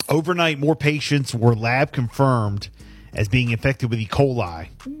Overnight, more patients were lab confirmed as being infected with E. coli,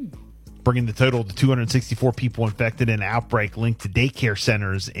 bringing the total to 264 people infected in an outbreak linked to daycare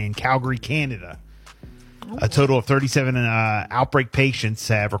centers in Calgary, Canada. A total of 37 outbreak patients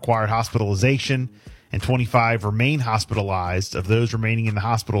have required hospitalization, and 25 remain hospitalized. Of those remaining in the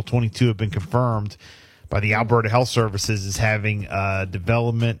hospital, 22 have been confirmed by the Alberta Health Services as having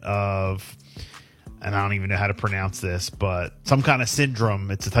development of, and I don't even know how to pronounce this, but some kind of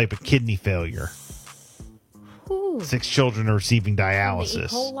syndrome. It's a type of kidney failure. Ooh. 6 children are receiving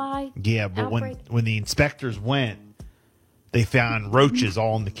dialysis. The E. coli Yeah, but outbreak? when the inspectors went, they found roaches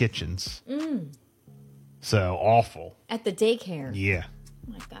all in the kitchens. So awful. At the daycare. Yeah.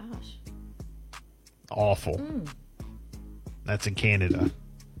 Oh my gosh. Awful. That's in Canada.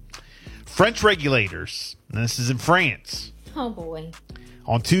 French regulators, and this is in France, Oh boy.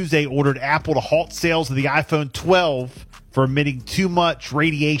 on Tuesday ordered Apple to halt sales of the iPhone 12 for emitting too much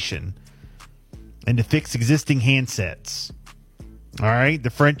radiation and to fix existing handsets. All right. The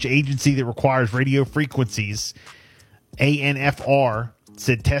French agency that requires radio frequencies, ANFR,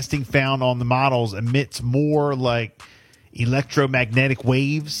 said testing found on the models emits more like electromagnetic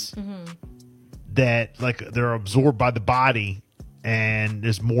waves that like they're absorbed by the body, and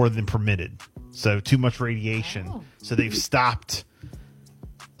there's more than permitted. So too much radiation. Oh. So they've stopped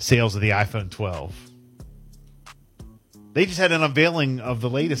sales of the iPhone 12. They just had an unveiling of the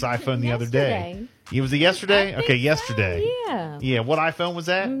latest iPhone the other day. Was it yesterday? Okay, yesterday. So, yeah. Yeah, what iPhone was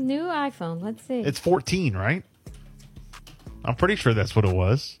that? New iPhone. Let's see. It's 14, right? I'm pretty sure that's what it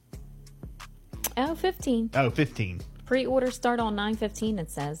was. 15. Oh, 15. Pre-orders start on 9/15, it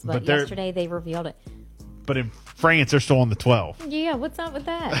says. But yesterday they revealed it. But in France, they're still on the 12. Yeah, what's up with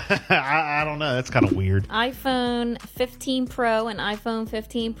that? I don't know. That's kind of weird. iPhone 15 Pro and iPhone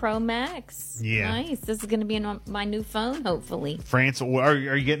 15 Pro Max. Yeah. Nice. This is going to be in my new phone, hopefully. France, are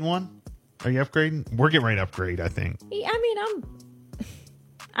you getting one? Are you upgrading? We're getting ready to upgrade, I think. Yeah, I mean,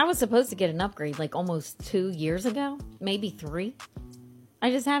 I was supposed to get an upgrade like almost 2 years ago, maybe 3.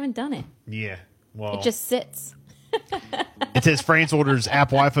 I just haven't done it. Yeah. Well, It just sits. it says France orders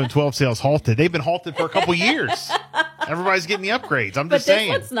Apple iPhone 12 sales halted. They've been halted for a couple years. Everybody's getting the upgrades. I'm But just this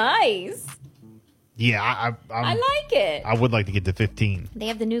saying. looks nice. Yeah, I like it. I would like to get to 15. They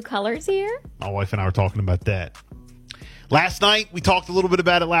have the new colors here. My wife and I were talking about that. Last night, we talked a little bit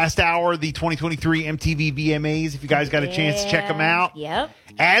about it last hour, the 2023 MTV VMAs. If you guys got a chance to check them out. Yep.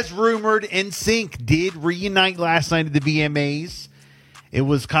 As rumored, NSYNC did reunite last night at the VMAs. It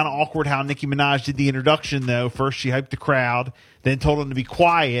was kind of awkward how Nicki Minaj did the introduction, though. First, she hyped the crowd, then told them to be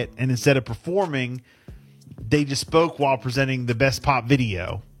quiet, and instead of performing, they just spoke while presenting the Best Pop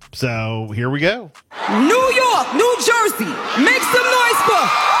Video. So, here we go. New York, New Jersey, make some noise for...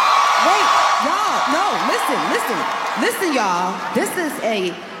 Wait, y'all, no, listen, y'all.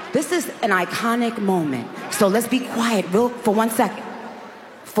 This is an iconic moment. So let's be quiet for 1 second.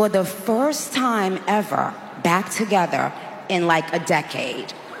 For the first time ever, back together in like a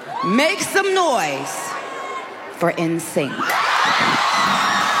decade, make some noise for NSYNC.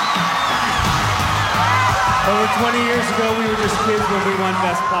 Over 20 years ago, we were just kids when we won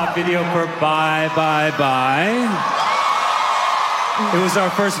Best Pop Video for Bye Bye Bye. It was our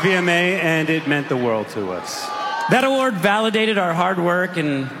first VMA, and it meant the world to us. That award validated our hard work,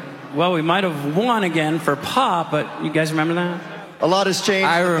 and, well, we might have won again for pop, but you guys remember that? A lot has changed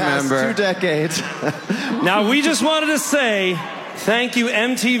in the past 2 decades. Now, we just wanted to say thank you,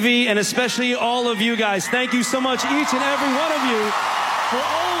 MTV, and especially all of you guys. Thank you so much, each and every one of you, for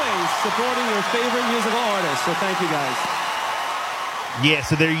always supporting your favorite musical artists. So thank you, guys. Yeah,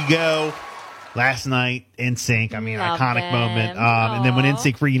 so there you go. Last night, NSYNC. I mean, Love iconic them. moment. And then when Aw.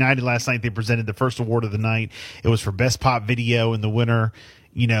 NSYNC reunited last night, they presented the first award of the night. It was for Best Pop Video, and the winner,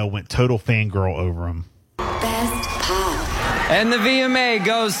 went total fangirl over him. Best Pop. And the VMA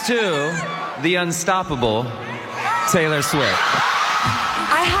goes to the unstoppable Taylor Swift.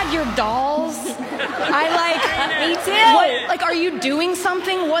 I had your dolls. Me too. Are you doing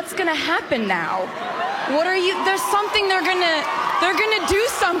something? What's gonna happen now? What are you? There's something they're gonna do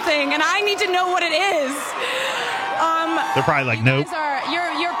something, and I need to know what it is. They're probably like, nope.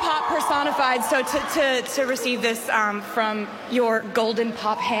 You're pop personified. So to receive this from your golden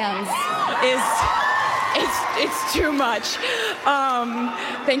pop hands it's too much.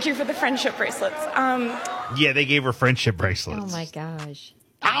 Thank you for the friendship bracelets. Yeah, they gave her friendship bracelets. Oh, my gosh.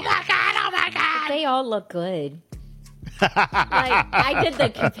 Oh, my God. Oh, my God. They all look good. I did the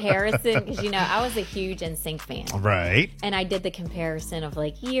comparison because, I was a huge NSYNC fan. Right. And I did the comparison of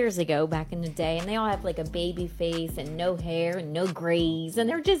years ago back in the day. And they all have a baby face and no hair and no grays. And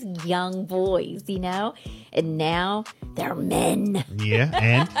they're just young boys, And now they're men. Yeah.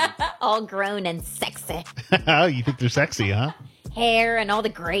 And? All grown and sexy. Oh, you think they're sexy, huh? Hair and all the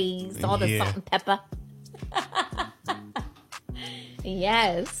grays, all the salt and pepper.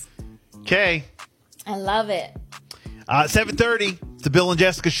 Yes. Okay. I love it. 7:30. It's the Bill and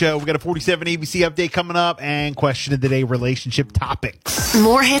Jessica Show. We got a 47 ABC update coming up and question of the day relationship topics.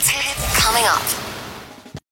 More hits coming up.